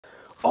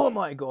Oh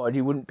my God,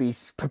 you wouldn't be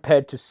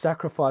prepared to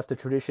sacrifice the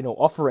traditional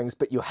offerings,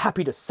 but you're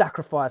happy to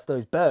sacrifice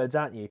those birds,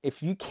 aren't you?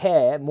 If you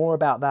care more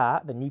about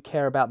that than you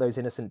care about those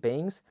innocent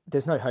beings,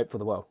 there's no hope for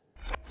the world.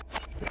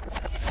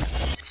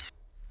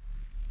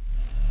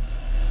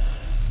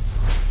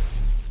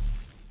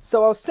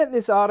 So I was sent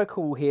this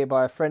article here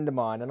by a friend of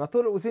mine, and I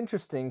thought it was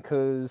interesting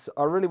because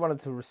I really wanted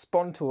to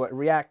respond to it,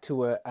 react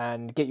to it,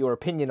 and get your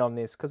opinion on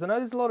this, because I know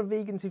there's a lot of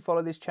vegans who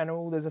follow this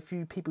channel. There's a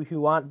few people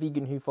who aren't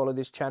vegan who follow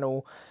this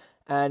channel,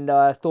 and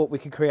I thought we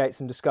could create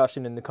some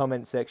discussion in the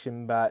comments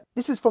section. But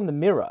this is from the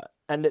Mirror,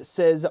 and it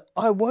says,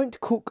 "I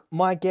won't cook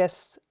my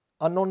guests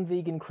a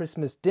non-vegan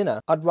Christmas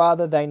dinner. I'd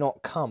rather they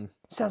not come."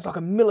 Sounds like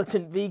a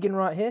militant vegan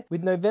right here.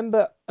 With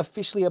November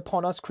officially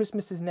upon us,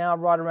 Christmas is now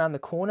right around the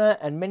corner,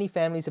 and many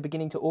families are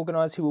beginning to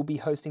organise who will be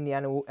hosting the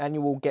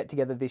annual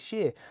get-together this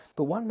year.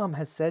 But one mum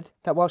has said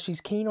that while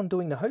she's keen on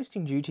doing the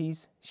hosting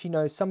duties, she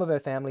knows some of her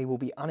family will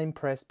be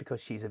unimpressed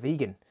because she's a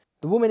vegan.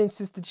 The woman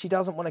insisted she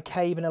doesn't want to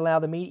cave and allow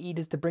the meat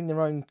eaters to bring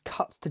their own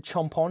cuts to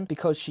chomp on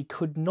because she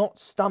could not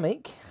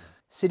stomach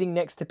sitting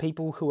next to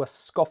people who are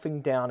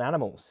scoffing down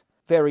animals.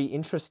 Very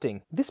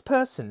interesting. This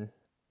person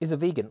is a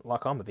vegan,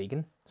 like I'm a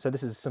vegan, so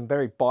this is some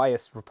very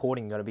biased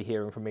reporting you're going to be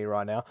hearing from me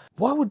right now.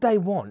 Why would they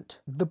want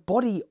the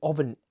body of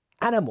an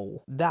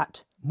animal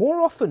that,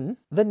 more often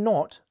than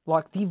not,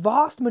 like the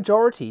vast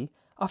majority,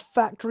 are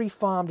factory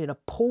farmed in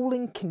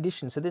appalling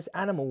conditions, so this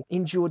animal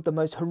endured the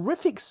most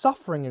horrific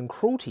suffering and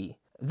cruelty,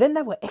 then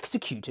they were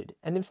executed,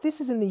 and if this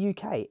is in the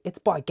UK, it's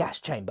by gas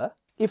chamber,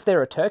 if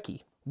they're a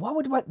turkey. Why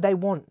would they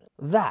want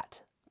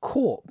that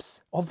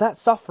corpse of that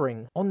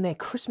suffering on their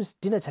Christmas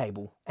dinner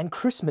table? And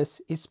Christmas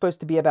is supposed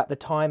to be about the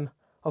time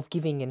of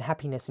giving and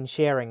happiness and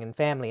sharing and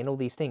family and all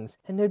these things,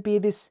 and there'd be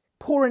this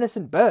poor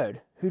innocent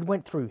bird who'd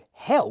went through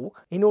hell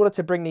in order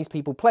to bring these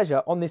people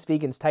pleasure on this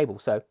vegan's table.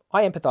 So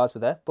I empathise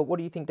with her, but what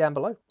do you think down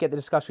below? Get the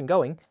discussion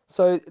going.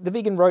 So the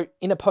vegan wrote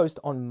in a post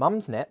on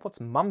Mumsnet. What's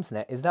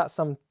Mumsnet? Is that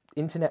some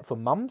internet for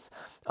mums?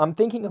 "I'm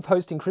thinking of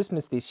hosting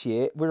Christmas this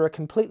year. We're a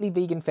completely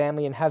vegan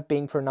family and have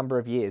been for a number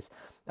of years.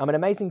 I'm an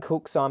amazing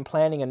cook, so I'm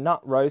planning a nut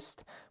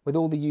roast with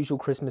all the usual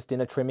Christmas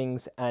dinner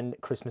trimmings and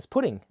Christmas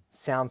pudding.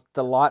 Sounds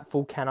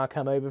delightful. Can I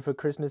come over for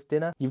Christmas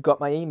dinner? You've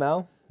got my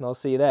email. I'll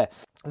see you there."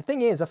 The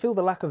thing is, I feel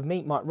the lack of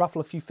meat might ruffle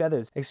a few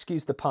feathers.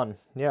 Excuse the pun.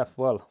 Yeah,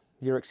 well,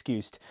 you're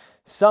excused.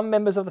 "Some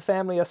members of the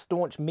family are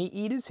staunch meat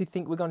eaters who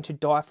think we're going to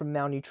die from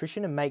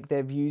malnutrition and make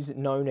their views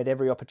known at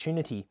every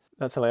opportunity."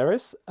 That's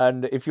hilarious.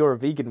 And if you're a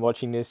vegan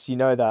watching this, you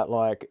know that,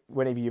 like,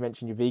 whenever you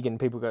mention you're vegan,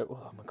 people go,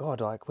 "Oh my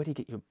God, like, where do you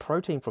get your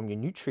protein from, your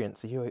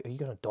nutrients? Are you going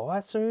to die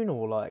soon?"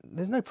 Or like,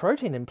 "There's no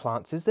protein in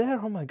plants, is there?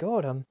 Oh my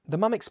God." The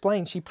mum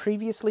explained she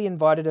previously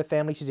invited her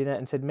family to dinner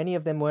and said many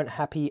of them weren't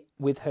happy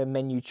with her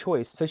menu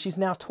choice. So she's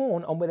now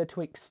torn on whether to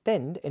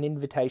extend an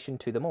invitation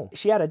to them all.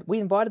 She added, "We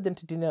invited them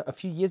to dinner a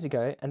few years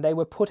ago and they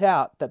were put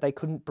out that they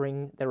couldn't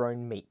bring their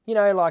own meat." You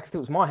know, like if it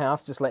was my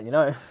house, just letting you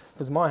know, if it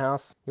was my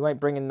house, you ain't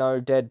bringing no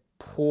dead,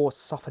 poor,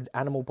 suffered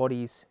animal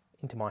bodies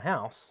into my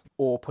house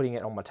or putting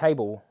it on my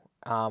table.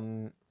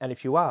 And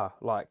if you are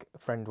like a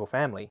friend or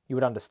family, you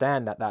would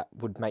understand that that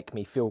would make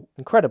me feel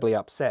incredibly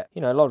upset. You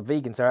know, a lot of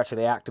vegans are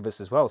actually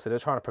activists as well, so they're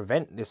trying to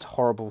prevent this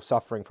horrible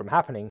suffering from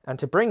happening, and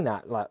to bring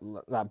that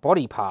that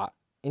body part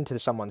into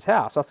someone's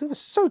house, I think it's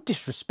so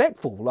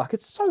disrespectful. Like,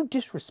 it's so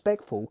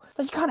disrespectful.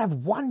 Like, you can't have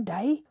one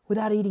day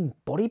without eating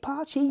body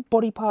parts. You eat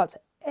body parts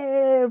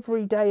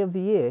every day of the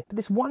year, but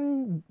this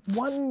one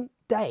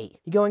day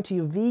you're going to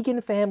your vegan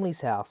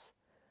family's house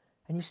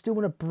and you still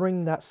want to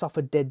bring that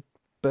suffered dead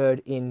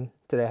bird in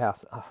to their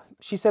house.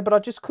 She said, "But I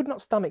just could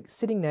not stomach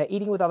sitting there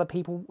eating with other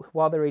people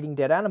while they're eating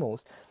dead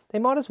animals. They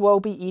might as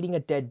well be eating a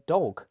dead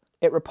dog.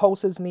 It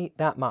repulses me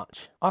that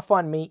much. I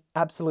find meat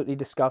absolutely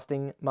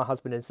disgusting. My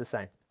husband is the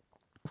same."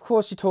 Of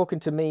course, you're talking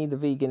to me, the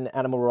vegan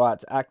animal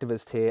rights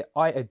activist here.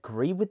 I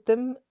agree with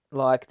them.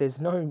 Like, there's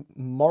no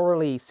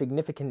morally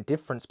significant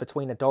difference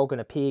between a dog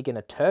and a pig and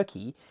a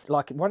turkey.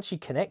 Like, once you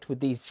connect with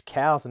these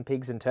cows and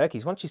pigs and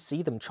turkeys, once you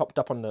see them chopped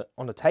up on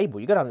the table,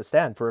 you got to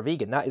understand, for a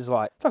vegan, that is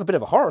like, it's like a bit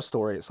of a horror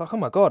story. It's like, oh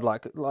my God,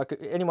 like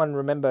anyone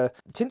remember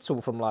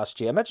Tinsel from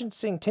last year? Imagine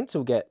seeing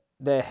Tinsel get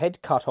their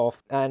head cut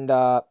off and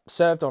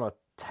served on a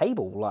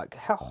table. Like,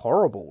 how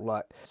horrible.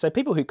 Like, so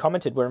people who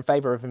commented were in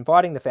favour of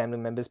inviting the family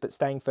members but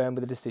staying firm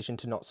with the decision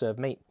to not serve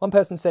meat. One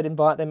person said,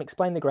 "Invite them,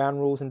 explain the ground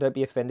rules and don't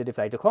be offended if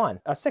they decline."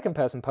 A second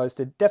person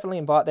posted, "Definitely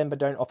invite them but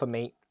don't offer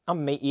meat. I'm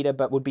a meat eater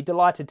but would be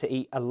delighted to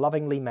eat a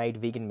lovingly made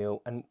vegan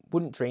meal and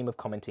wouldn't dream of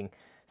commenting."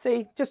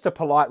 See, just a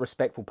polite,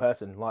 respectful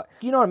person. Like,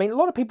 you know what I mean? A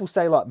lot of people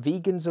say, like,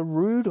 vegans are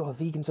rude, or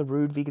vegans are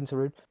rude, vegans are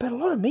rude. But a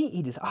lot of meat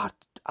eaters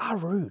are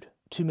rude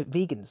to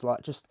vegans,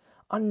 like, just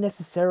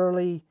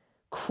unnecessarily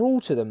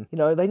cruel to them. You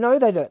know, they know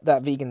that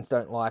vegans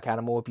don't like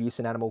animal abuse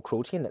and animal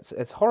cruelty, and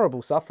it's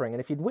horrible suffering, and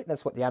if you'd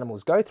witness what the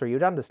animals go through,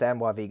 you'd understand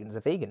why vegans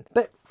are vegan.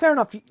 But fair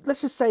enough,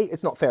 let's just say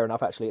it's not fair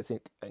enough, actually. It's an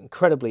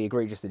incredibly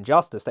egregious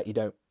injustice that you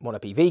don't want to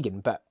be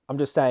vegan, but I'm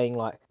just saying,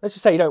 like, let's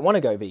just say you don't want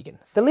to go vegan.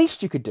 The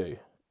least you could do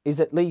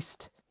is at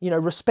least, you know,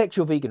 respect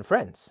your vegan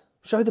friends.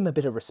 Show them a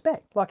bit of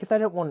respect. Like if they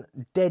don't want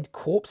dead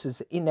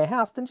corpses in their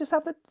house, then just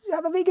have a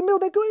vegan meal.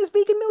 They're good.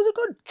 Vegan meals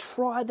are good.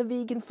 Try the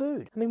vegan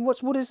food. I mean,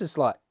 what is this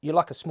like? You're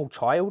like a small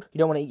child. You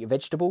don't want to eat your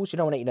vegetables. You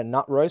don't want to eat a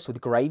nut roast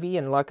with gravy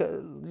and like a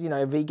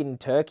vegan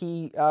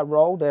turkey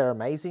roll. They're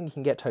amazing. You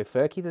can get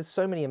tofurkey. There's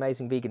so many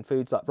amazing vegan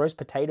foods. Like roast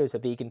potatoes are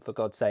vegan, for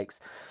God's sakes.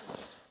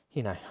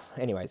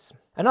 Anyways.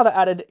 Another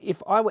added,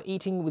 if I were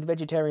eating with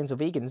vegetarians or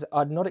vegans,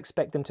 I'd not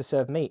expect them to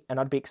serve meat, and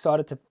I'd be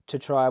excited to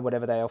try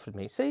whatever they offered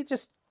me. See,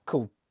 just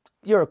cool.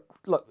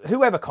 Look,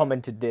 whoever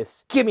commented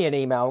this, give me an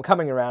email. I'm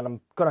coming around.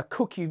 I'm going to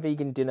cook you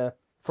vegan dinner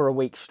for a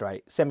week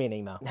straight. Send me an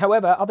email.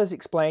 However, others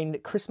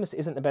explained Christmas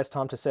isn't the best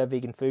time to serve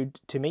vegan food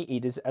to meat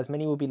eaters, as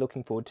many will be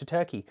looking forward to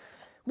turkey.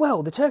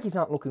 Well, the turkeys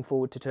aren't looking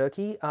forward to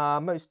turkey.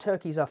 Most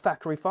turkeys are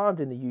factory farmed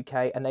in the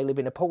UK, and they live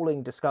in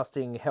appalling,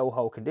 disgusting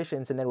hellhole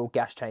conditions, and they're all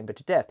gas chambered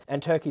to death.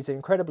 And turkeys are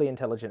incredibly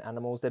intelligent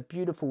animals. They're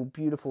beautiful,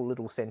 beautiful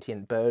little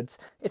sentient birds.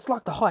 It's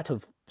like the height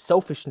of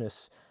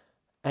selfishness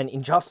and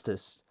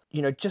injustice,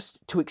 just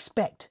to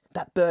expect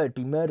that bird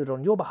be murdered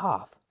on your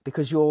behalf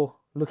because you're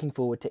looking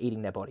forward to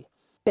eating their body.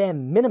 Bare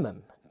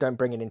minimum, don't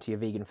bring it into your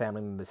vegan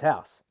family member's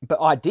house. But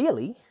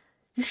ideally,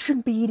 you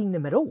shouldn't be eating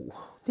them at all.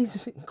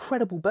 These are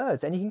incredible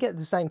birds, and you can get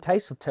the same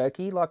taste of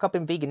turkey. Like, I've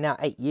been vegan now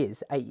 8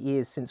 years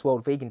since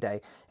World Vegan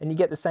Day, and you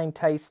get the same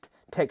taste,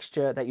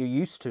 texture that you're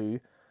used to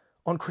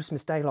on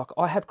Christmas Day. Like,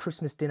 I have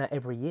Christmas dinner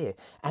every year,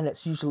 and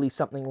it's usually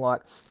something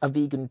like a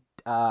vegan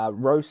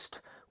roast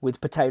with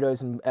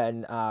potatoes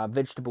and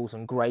vegetables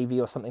and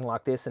gravy or something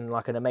like this, and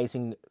like an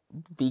amazing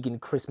vegan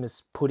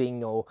Christmas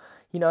pudding, or,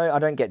 I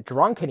don't get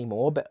drunk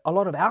anymore, but a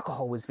lot of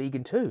alcohol was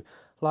vegan too.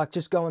 Like,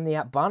 just going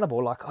the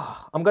Barnable, like,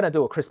 I'm going to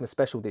do a Christmas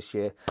special this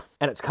year,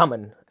 and it's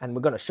coming, and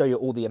we're going to show you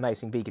all the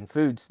amazing vegan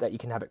foods that you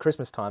can have at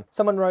Christmas time.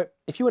 Someone wrote,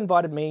 if you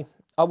invited me,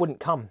 I wouldn't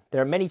come.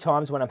 There are many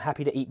times when I'm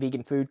happy to eat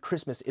vegan food.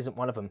 Christmas isn't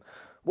one of them.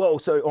 Well,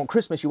 so on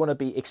Christmas, you want to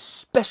be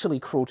especially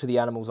cruel to the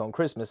animals on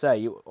Christmas,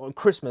 eh? On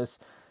Christmas,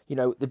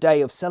 the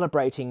day of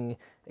celebrating,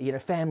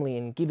 family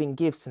and giving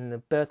gifts and the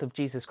birth of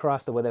Jesus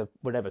Christ, or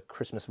whatever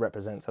Christmas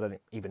represents. I don't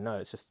even know.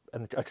 It's just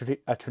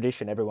a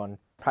tradition everyone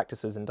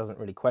practices and doesn't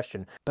really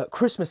question. But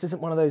Christmas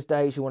isn't one of those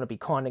days you want to be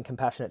kind and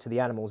compassionate to the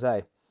animals,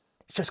 eh?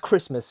 It's just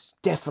Christmas,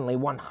 definitely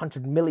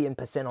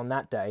 100,000,000% on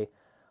that day.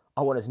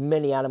 I want as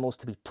many animals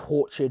to be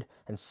tortured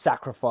and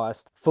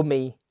sacrificed for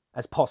me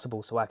as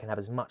possible, so I can have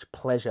as much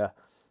pleasure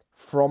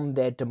from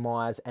their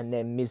demise and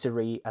their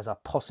misery as I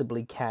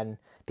possibly can,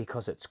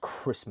 because it's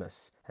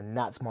Christmas, and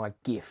that's my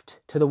gift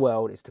to the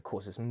world, is to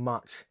cause as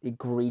much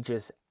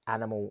egregious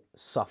animal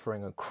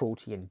suffering and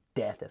cruelty and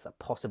death as I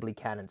possibly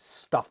can, and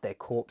stuff their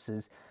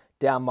corpses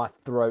down my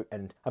throat.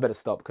 And I better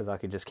stop because I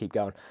could just keep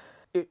going.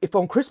 If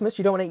on Christmas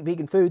you don't want to eat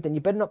vegan food, then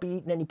you better not be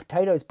eating any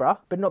potatoes, bruh.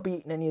 Better not be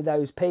eating any of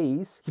those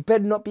peas. You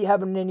better not be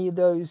having any of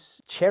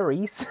those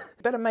cherries.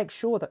 You better make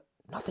sure that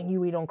nothing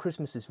you eat on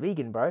Christmas is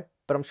vegan, bro.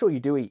 But I'm sure you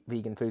do eat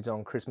vegan foods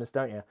on Christmas,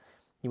 don't you?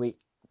 You eat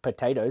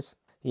potatoes.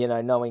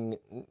 Knowing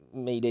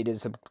meat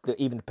eaters,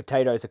 even the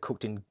potatoes are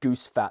cooked in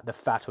goose fat, the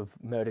fat of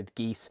murdered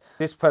geese.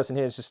 This person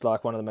here is just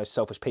like one of the most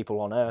selfish people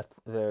on earth.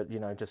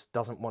 Just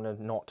doesn't want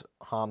to not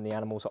harm the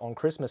animals on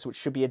Christmas, which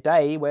should be a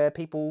day where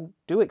people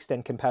do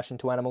extend compassion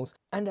to animals.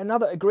 And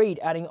another agreed,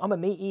 adding, I'm a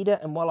meat eater,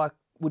 and while I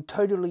would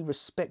totally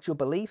respect your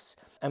beliefs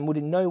and would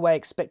in no way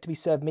expect to be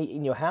served meat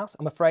in your house,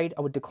 I'm afraid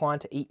I would decline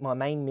to eat my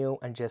main meal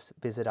and just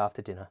visit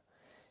after dinner.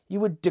 You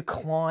would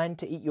decline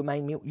to eat your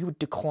main meal? You would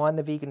decline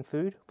the vegan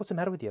food? What's the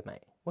matter with you,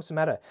 mate? What's the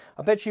matter?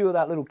 I bet you were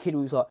that little kid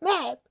who's like,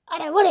 Mate, I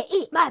don't want to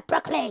eat my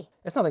broccoli.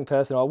 It's nothing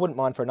personal. I wouldn't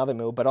mind for another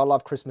meal, but I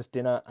love Christmas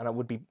dinner, and I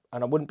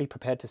wouldn't be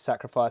prepared to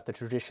sacrifice the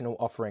traditional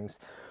offerings.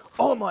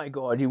 Oh my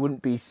God, you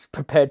wouldn't be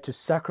prepared to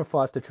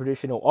sacrifice the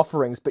traditional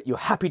offerings, but you're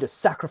happy to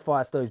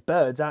sacrifice those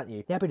birds, aren't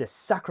you? You're happy to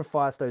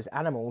sacrifice those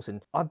animals.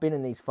 And I've been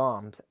in these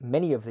farms,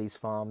 many of these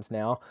farms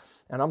now,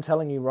 and I'm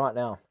telling you right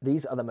now,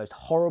 these are the most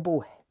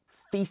horrible,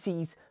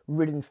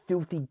 feces-ridden,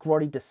 filthy,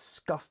 grotty,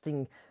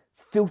 disgusting,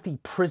 filthy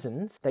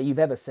prisons that you've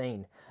ever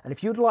seen. And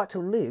if you'd like to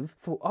live,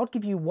 I'd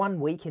give you 1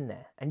 week in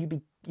there,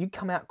 and you'd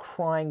come out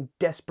crying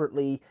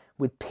desperately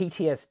with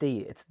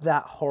PTSD. It's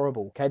that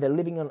horrible, okay? They're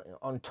living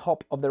on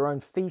top of their own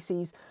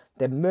feces.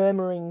 They're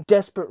murmuring,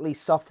 desperately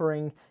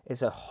suffering.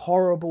 It's a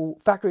horrible...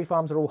 Factory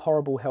farms are all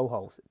horrible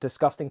hellholes,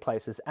 disgusting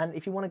places. And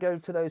if you want to go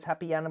to those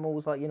happy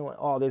animals, like,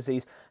 there's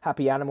these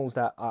happy animals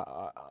that,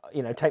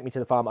 take me to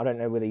the farm. I don't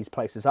know where these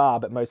places are,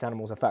 but most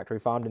animals are factory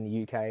farmed in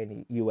the UK and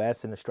the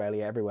US and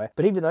Australia, everywhere.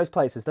 But even those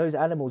places, those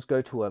animals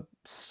go to a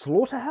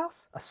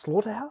slaughterhouse? A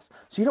slaughterhouse?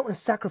 So you don't want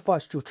to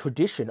sacrifice your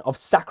tradition of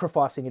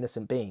sacrificing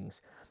innocent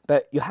beings,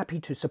 but you're happy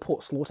to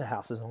support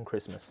slaughterhouses on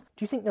Christmas.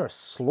 Do you think there are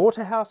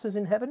slaughterhouses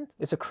in heaven?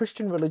 It's a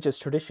Christian religious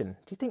tradition.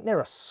 Do you think there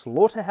are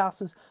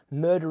slaughterhouses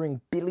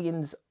murdering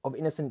billions of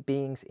innocent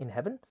beings in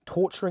heaven?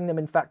 Torturing them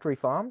in factory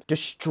farms?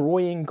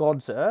 Destroying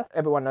God's earth?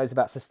 Everyone knows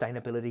about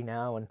sustainability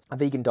now, and a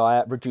vegan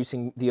diet,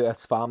 reducing the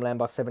earth's farmland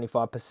by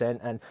 75%,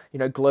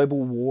 and,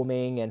 global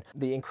warming, and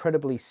the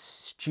incredibly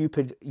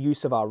stupid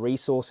use of our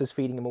resources,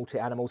 feeding them all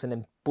to animals, and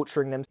then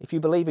butchering them. If you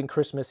believe in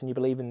Christmas and you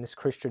believe in this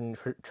Christian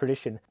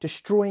tradition,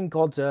 destroying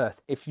God's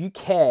earth, if you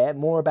care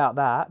more about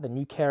that than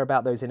you care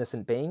about those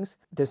innocent beings,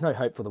 there's no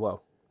hope for the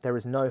world. There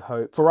is no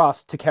hope for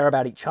us to care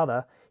about each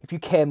other. If you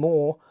care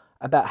more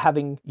about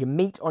having your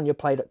meat on your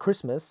plate at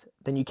Christmas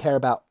than you care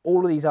about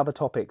all of these other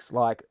topics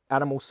like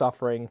animal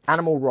suffering,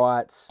 animal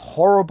rights,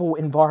 horrible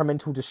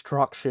environmental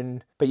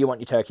destruction, but you want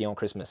your turkey on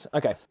Christmas.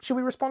 Okay, should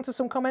we respond to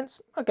some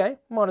comments? Okay,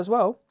 might as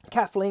well.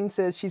 Kathleen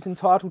says she's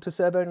entitled to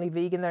serve only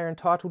vegan. They're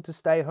entitled to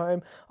stay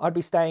home. I'd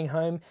be staying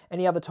home.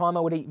 Any other time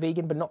I would eat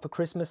vegan, but not for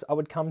Christmas. I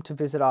would come to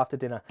visit after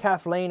dinner.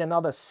 Kathleen,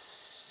 another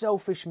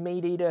selfish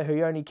meat eater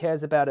who only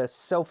cares about her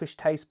selfish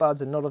taste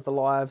buds and not of the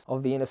lives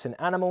of the innocent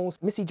animals.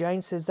 Missy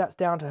Jane says that's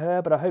down to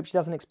her, but I hope she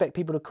doesn't expect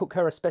people to cook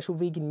her a special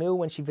vegan meal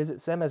when she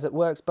visits them, as it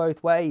works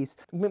both ways.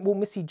 Well,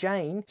 Missy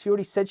Jane, she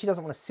already said she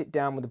doesn't want to sit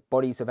down with the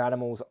bodies of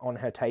animals on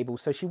her table,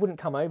 so she wouldn't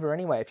come over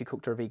anyway if you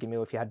cooked her a vegan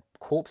meal. If you had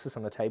corpses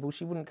on the table,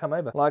 she wouldn't come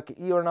over. Like,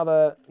 you're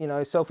another,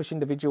 selfish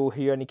individual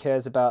who only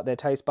cares about their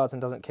taste buds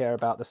and doesn't care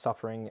about the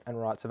suffering and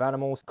rights of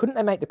animals. Couldn't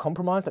they make the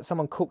compromise that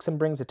someone cooks and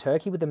brings a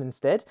turkey with them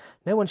instead?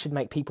 No one should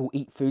make people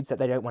eat foods that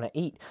they don't want to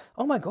eat.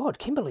 Oh my God,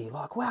 Kimberly,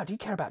 like, wow, do you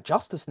care about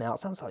justice now? It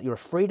sounds like you're a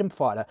freedom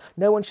fighter.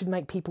 No one should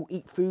make people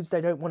eat foods they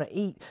don't want to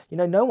eat.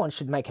 No one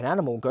should make an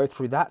animal go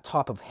through that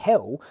type of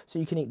hell so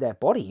you can eat their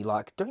body.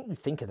 Like, don't you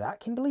think of that,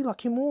 Kimberly?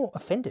 Like, you're more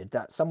offended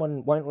that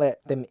someone won't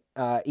let them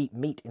eat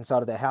meat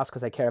inside of their house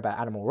because they care about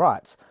animal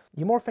rights.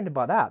 You're more offended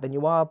by that than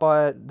you are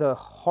by the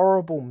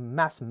horrible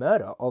mass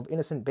murder of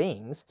innocent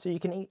beings so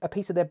you can eat a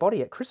piece of their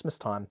body at Christmas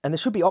time. And there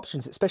should be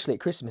options, especially at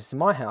Christmas. In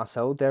my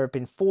household, there have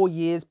been 4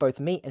 years, both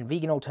meat and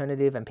vegan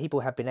alternative, and people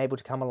have been able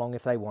to come along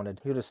if they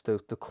wanted. You're just the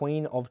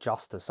queen of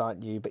justice,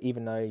 aren't you? But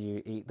even though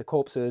you eat the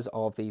corpses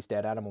of these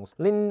dead animals.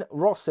 Lynn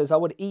Ross says, I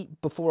would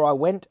eat before I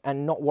went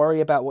and not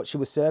worry about what she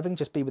was serving,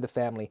 just be with the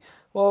family.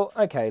 Well,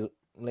 okay,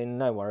 Lynn,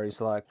 no worries.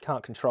 Like,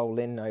 can't control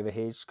Lynn over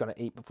here. He's just going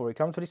to eat before he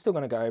comes, but he's still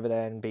going to go over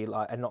there and be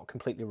like, and not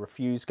completely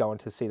refuse going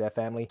to see their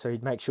family. So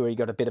he'd make sure he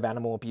got a bit of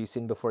animal abuse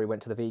in before he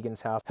went to the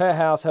vegan's house. Her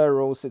house, her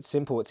rules. It's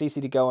simple. It's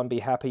easy to go and be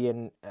happy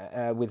and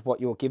with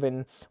what you're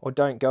given, or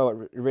don't go.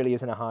 It really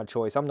isn't a hard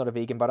choice. I'm not a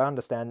vegan, but I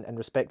understand and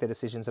respect their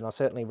decisions, and I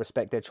certainly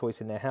respect their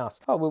choice in their house.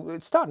 Oh, well,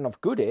 it's starting off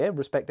good here.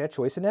 Respect their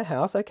choice in their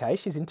house. Okay,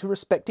 she's into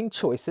respecting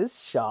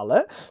choices.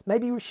 Charlotte,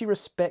 maybe she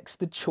respects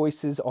the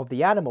choices of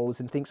the animals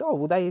and thinks, oh,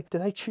 well, do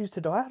they choose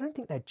to die? I don't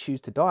think they'd choose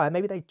to die.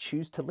 Maybe they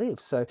choose to live.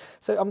 So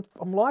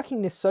I'm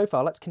liking this so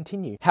far. Let's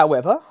continue.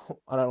 However,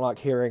 I don't like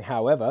hearing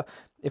however.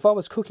 If I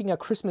was cooking a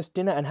Christmas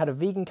dinner and had a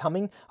vegan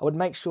coming, I would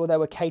make sure they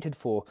were catered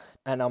for,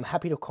 and I'm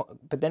happy to,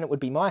 but then it would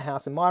be my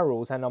house and my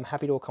rules, and I'm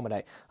happy to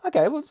accommodate.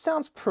 Okay, well, it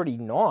sounds pretty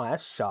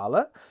nice,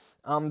 Charlotte.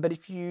 But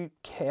if you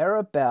care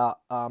about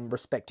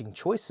respecting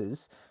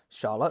choices,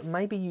 Charlotte,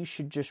 maybe you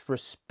should just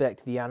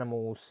respect the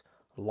animals'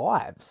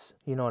 lives.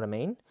 You know what I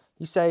mean?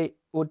 You say,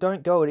 well,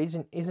 don't go. It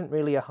isn't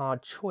really a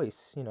hard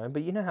choice,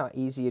 but you know how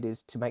easy it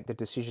is to make the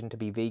decision to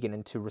be vegan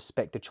and to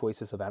respect the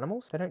choices of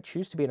animals? They don't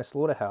choose to be in a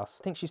slaughterhouse.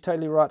 I think she's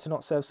totally right to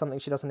not serve something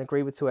she doesn't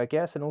agree with to her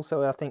guests, and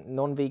also I think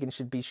non-vegans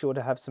should be sure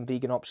to have some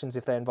vegan options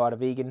if they invite a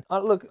vegan.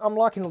 Look, I'm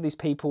liking all these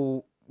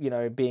people,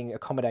 being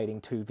accommodating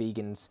to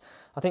vegans.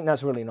 I think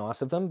that's really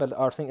nice of them, but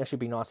I think they should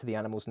be nice to the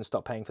animals and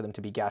stop paying for them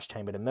to be gas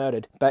chambered and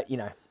murdered. But,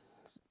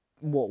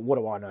 what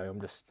do I know? I'm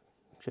just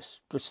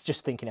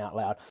thinking out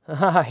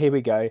loud. Here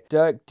we go.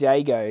 Dirk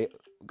Dago.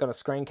 Going to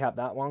screen cap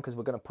that one because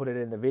we're going to put it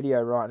in the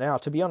video right now.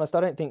 To be honest, I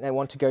don't think they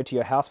want to go to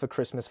your house for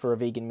Christmas for a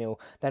vegan meal.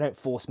 They don't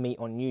force meat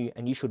on you,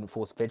 and you shouldn't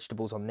force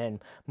vegetables on them.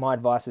 My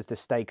advice is to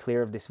stay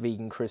clear of this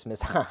vegan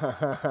Christmas.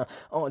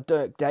 Oh,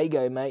 Dirk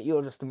Dago, mate,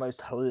 you're just the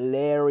most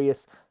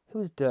hilarious.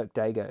 Who is Dirk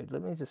Dago?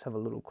 Let me just have a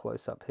little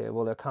close up here.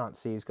 Well, I can't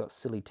see. He's got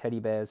silly teddy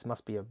bears.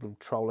 Must be a little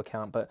troll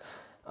account, but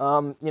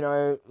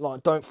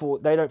like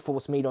they don't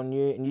force meat on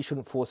you, and you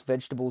shouldn't force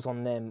vegetables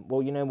on them.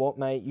 Well, you know what,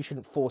 mate? You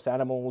shouldn't force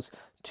animals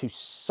to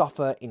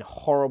suffer in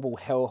horrible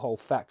hellhole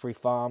factory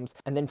farms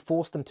and then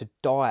force them to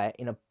die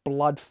in a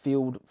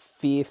blood-filled,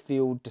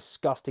 fear-filled,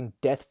 disgusting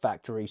death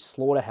factory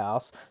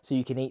slaughterhouse so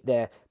you can eat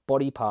their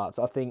body parts.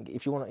 I think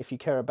if you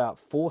care about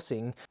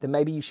forcing, then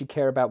maybe you should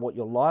care about what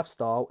your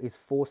lifestyle is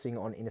forcing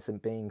on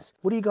innocent beings.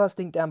 What do you guys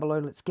think down below?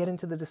 Let's get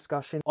into the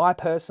discussion. I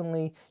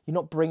personally, you're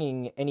not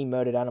bringing any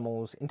murdered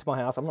animals into my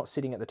house. I'm not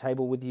sitting at the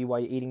table with you while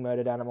you're eating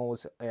murdered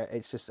animals.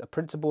 It's just a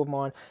principle of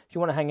mine. If you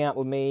want to hang out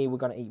with me, we're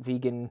going to eat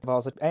vegan. If I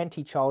was an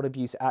anti-child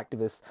abuse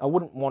activist, I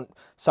wouldn't want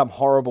some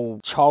horrible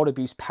child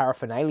abuse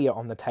paraphernalia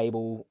on the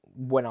table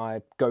when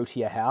I go to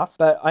your house.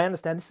 But I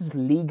understand this is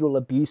legal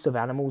abuse of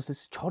animals.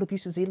 This child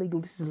abuse is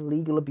illegal. This is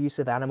legal abuse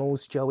of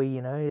animals, Joey.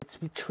 It's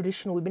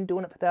traditional. We've been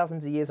doing it for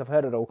thousands of years. I've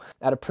heard it all.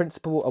 Out of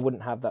principle, I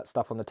wouldn't have that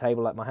stuff on the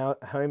table at my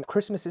home.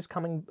 Christmas is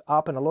coming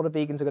up, and a lot of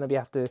vegans are going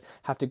to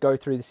have to go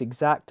through this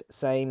exact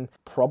same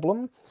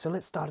problem. So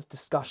let's start a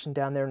discussion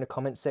down there in the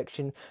comments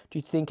section. Do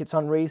you think it's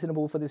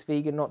unreasonable for this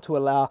vegan not to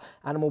allow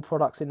animal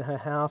products in her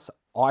house?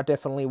 I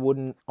definitely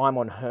wouldn't. I'm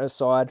on her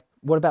side.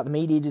 What about the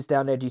meat eaters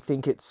down there? Do you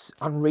think it's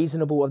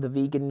unreasonable of the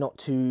vegan not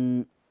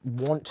to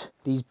want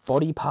these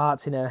body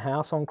parts in our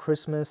house on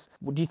Christmas?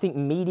 Do you think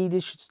meat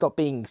eaters should stop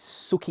being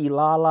sooky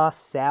lala,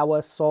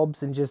 sour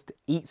sobs and just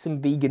eat some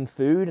vegan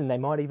food and they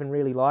might even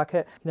really like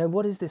it? You know,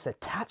 what is this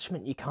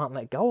attachment you can't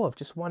let go of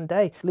just one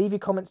day? Leave your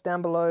comments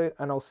down below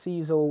and I'll see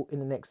you all in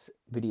the next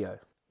video.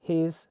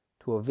 Here's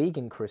to a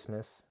vegan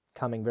Christmas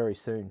coming very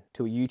soon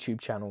to a YouTube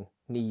channel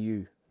near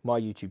you, my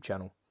YouTube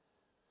channel.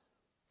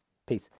 Peace.